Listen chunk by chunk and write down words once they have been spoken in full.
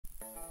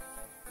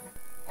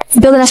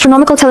Build an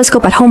astronomical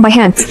telescope at home by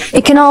hand.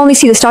 It can not only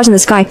see the stars in the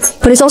sky,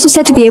 but is also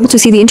said to be able to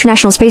see the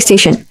International Space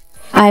Station.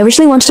 I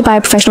originally wanted to buy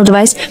a professional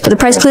device, but the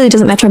price clearly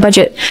doesn't match my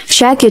budget.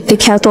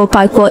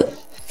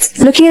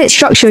 Looking at its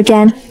structure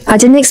again, I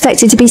didn't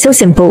expect it to be so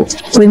simple.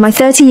 With my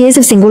 30 years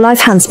of single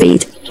life hand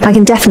speed, I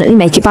can definitely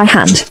make it by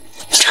hand.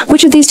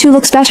 Which of these two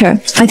looks better?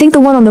 I think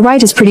the one on the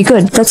right is pretty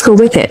good. Let's go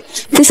with it.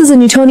 This is a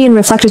Newtonian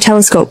Reflector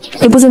Telescope.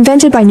 It was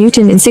invented by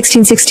Newton in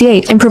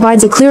 1668 and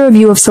provides a clearer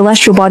view of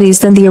celestial bodies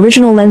than the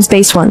original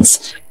lens-based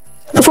ones.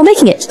 Before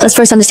making it, let's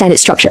first understand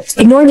its structure.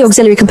 Ignoring the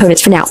auxiliary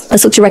components for now,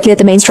 let's look directly at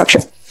the main structure.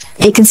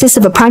 It consists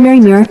of a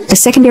primary mirror, a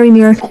secondary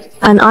mirror,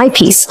 an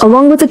eyepiece,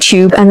 along with a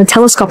tube and a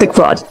telescopic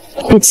rod.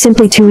 It's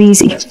simply too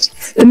easy.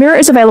 The mirror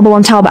is available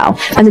on Taobao,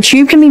 and the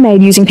tube can be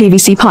made using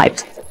PVC pipe.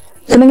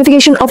 The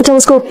magnification of a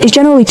telescope is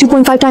generally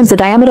 2.5 times the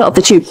diameter of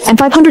the tube, and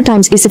 500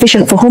 times is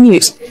sufficient for home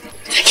use.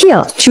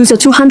 Here, choose a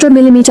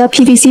 200mm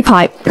PVC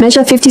pipe,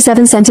 measure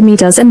 57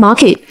 centimeters and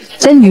mark it.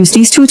 Then use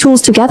these two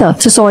tools together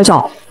to saw it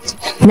off.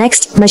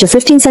 Next, measure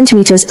 15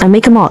 centimeters and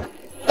make a mark.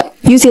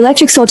 Use the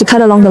electric saw to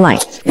cut along the line.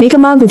 Make a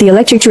mark with the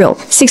electric drill,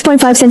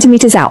 6.5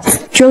 centimeters out.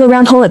 Drill a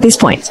round hole at this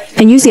point,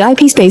 and use the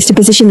eyepiece base to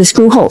position the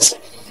screw holes.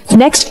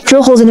 Next,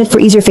 drill holes in it for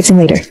easier fixing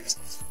later.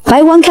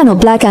 Buy 1 can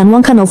of black and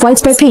 1 can of white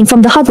spray paint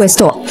from the hardware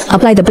store.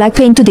 Apply the black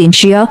paint to the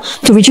interior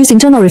to reduce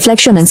internal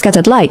reflection and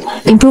scattered light,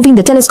 improving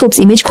the telescope's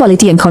image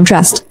quality and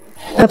contrast.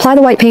 Apply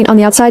the white paint on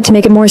the outside to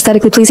make it more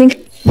aesthetically pleasing.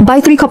 Buy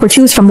 3 copper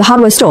tubes from the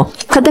hardware store.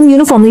 Cut them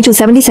uniformly to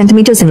 70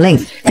 centimeters in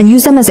length, and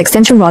use them as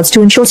extension rods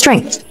to ensure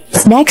strength.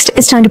 Next,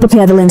 it's time to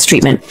prepare the lens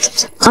treatment.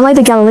 Unlike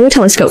the Galileo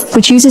telescope,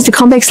 which uses the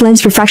convex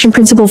lens refraction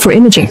principle for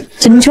imaging,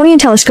 the Newtonian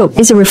telescope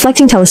is a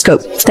reflecting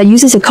telescope that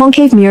uses a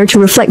concave mirror to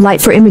reflect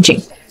light for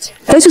imaging.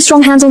 Those with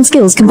strong hands-on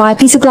skills can buy a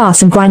piece of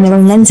glass and grind their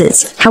own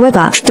lenses.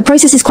 However, the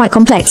process is quite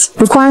complex,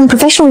 requiring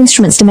professional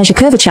instruments to measure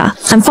curvature,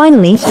 and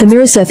finally, the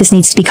mirror surface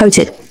needs to be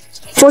coated.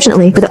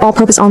 Fortunately, with the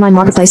all-purpose online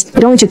marketplace,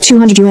 it only took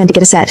 200 yuan to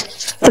get a set.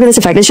 Look at this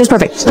effect, it's just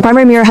perfect. The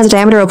primary mirror has a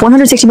diameter of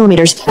 160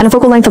 millimeters and a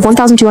focal length of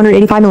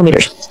 1,285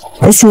 millimeters.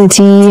 This is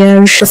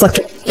the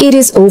reflector. It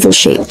is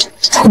oval-shaped.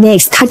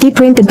 Next, 3D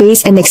print the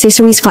base and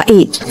accessories for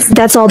it.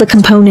 That's all the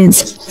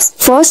components.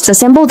 First,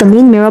 assemble the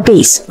main mirror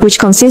base, which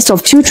consists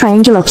of 2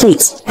 triangular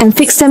plates, and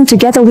fix them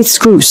together with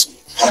screws.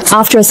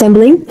 After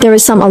assembling, there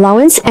is some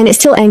allowance, and its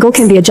tilt angle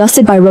can be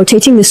adjusted by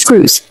rotating the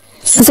screws.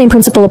 The same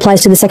principle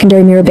applies to the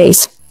secondary mirror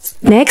base.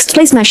 Next,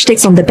 place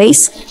matchsticks on the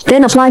base,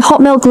 then apply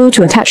hot melt glue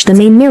to attach the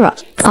main mirror.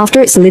 After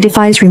it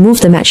solidifies,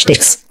 remove the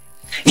matchsticks.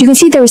 You can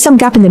see there is some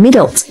gap in the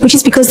middle, which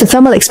is because the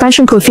thermal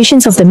expansion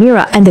coefficients of the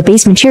mirror and the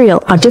base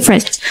material are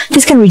different.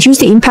 This can reduce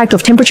the impact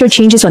of temperature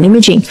changes on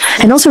imaging,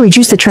 and also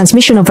reduce the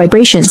transmission of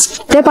vibrations,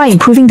 thereby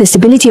improving the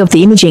stability of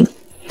the imaging.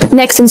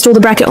 Next, install the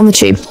bracket on the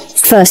tube.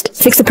 First,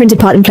 fix the printed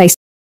part in place.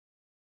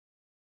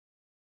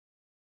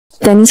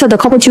 Then insert the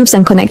copper tubes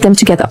and connect them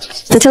together.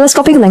 The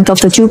telescopic length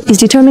of the tube is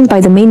determined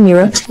by the main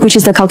mirror, which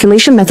is the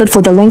calculation method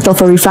for the length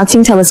of a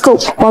refracting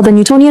telescope, while the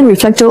Newtonian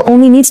reflector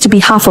only needs to be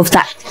half of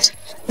that.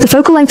 The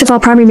focal length of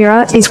our primary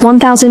mirror is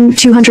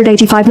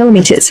 1,285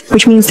 millimeters,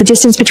 which means the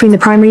distance between the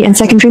primary and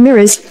secondary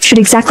mirrors should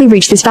exactly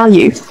reach this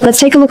value. Let's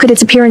take a look at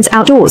its appearance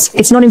outdoors.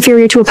 It's not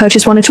inferior to a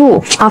purchased one at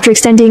all. After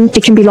extending,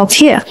 it can be locked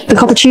here. The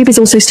copper tube is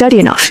also sturdy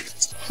enough.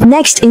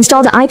 Next,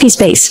 install the eyepiece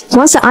base.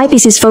 Once the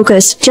eyepiece is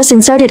focused, just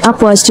insert it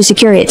upwards to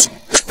secure it.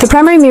 The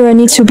primary mirror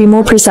needs to be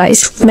more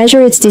precise.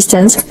 Measure its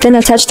distance, then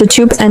attach the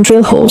tube and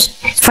drill holes.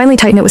 Finally,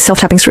 tighten it with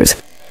self-tapping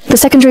screws. The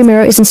secondary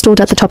mirror is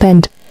installed at the top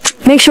end.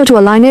 Make sure to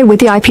align it with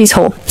the eyepiece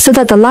hole, so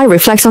that the light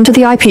reflects onto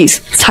the eyepiece.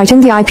 Tighten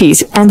the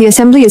eyepiece, and the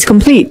assembly is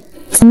complete.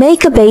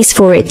 Make a base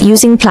for it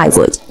using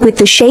plywood, with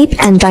the shape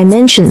and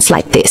dimensions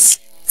like this.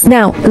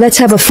 Now, let's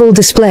have a full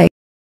display.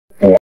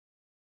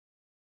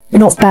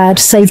 Not bad,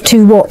 save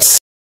 2 watts.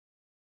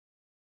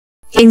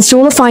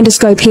 Install a finder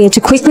scope here to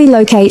quickly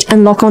locate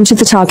and lock onto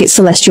the target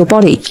celestial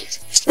body.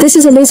 This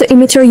is a laser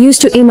emitter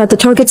used to aim at the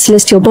target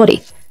celestial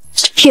body.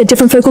 Here,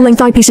 different focal length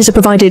eyepieces are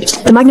provided.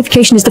 The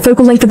magnification is the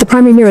focal length of the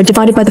primary mirror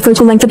divided by the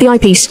focal length of the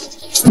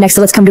eyepiece. Next,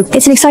 let's come to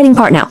it's an exciting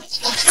part now.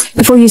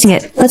 Before using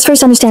it, let's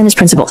first understand this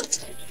principle.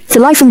 The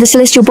light from the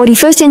celestial body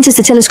first enters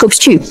the telescope's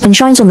tube and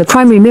shines on the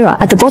primary mirror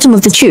at the bottom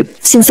of the tube.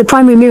 Since the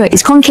primary mirror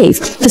is concave,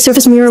 the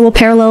surface mirror will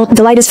parallel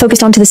the light is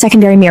focused onto the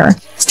secondary mirror.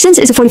 Since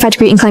it's a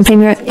 45-degree inclined plane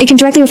mirror, it can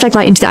directly reflect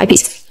light into the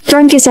eyepiece.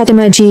 Then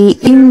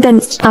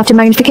after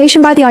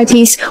magnification by the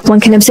eyepiece, one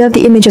can observe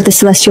the image of the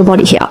celestial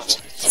body here.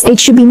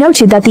 It should be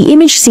noted that the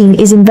image seen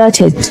is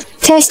inverted.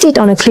 Test it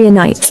on a clear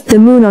night. The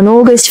moon on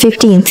August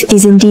 15th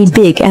is indeed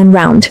big and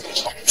round.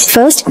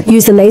 First,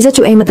 use the laser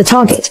to aim at the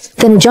target,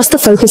 then adjust the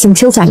focus and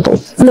tilt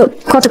angle.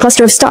 Look, quite a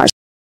cluster of stars.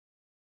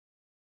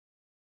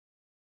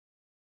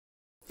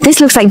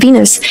 This looks like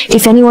Venus.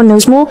 If anyone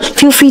knows more,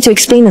 feel free to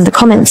explain in the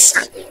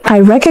comments.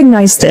 I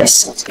recognize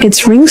this.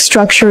 Its ring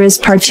structure is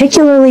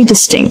particularly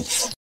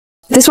distinct.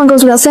 This one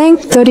goes without saying,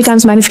 30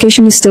 times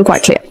magnification is still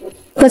quite clear.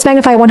 Let's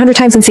magnify it 100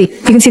 times and see.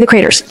 You can see the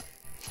craters.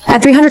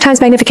 At 300 times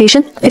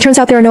magnification, it turns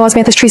out there are no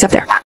osmanthus trees up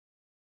there.